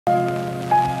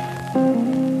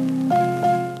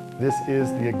This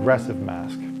is the aggressive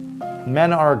mask.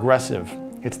 Men are aggressive.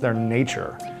 It's their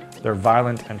nature. They're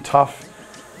violent and tough,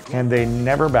 and they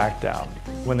never back down.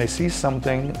 When they see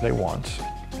something they want,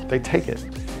 they take it.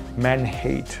 Men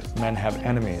hate, men have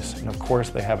enemies, and of course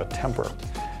they have a temper.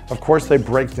 Of course they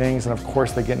break things, and of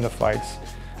course they get into fights.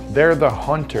 They're the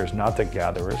hunters, not the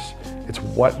gatherers. It's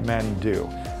what men do.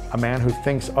 A man who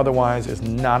thinks otherwise is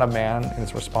not a man and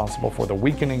is responsible for the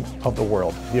weakening of the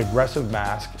world. The aggressive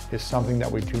mask is something that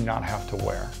we do not have to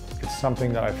wear. It's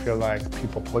something that I feel like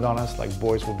people put on us, like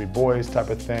boys will be boys type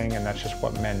of thing, and that's just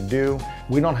what men do.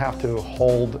 We don't have to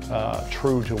hold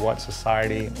true to what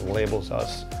society labels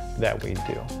us that we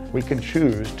do. We can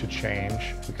choose to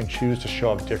change. We can choose to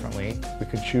show up differently. We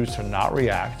can choose to not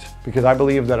react, because I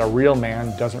believe that a real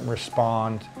man doesn't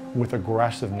respond with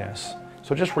aggressiveness.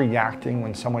 So just reacting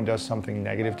when someone does something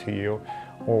negative to you,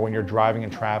 or when you're driving in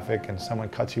traffic and someone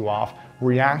cuts you off,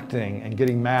 reacting and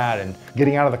getting mad and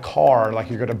getting out of the car like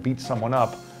you're gonna beat someone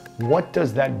up, what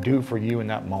does that do for you in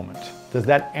that moment? Does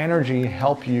that energy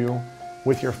help you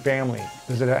with your family?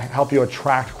 Does it help you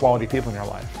attract quality people in your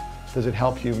life? Does it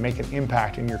help you make an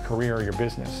impact in your career or your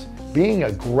business? Being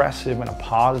aggressive in a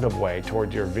positive way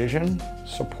towards your vision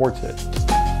supports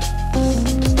it.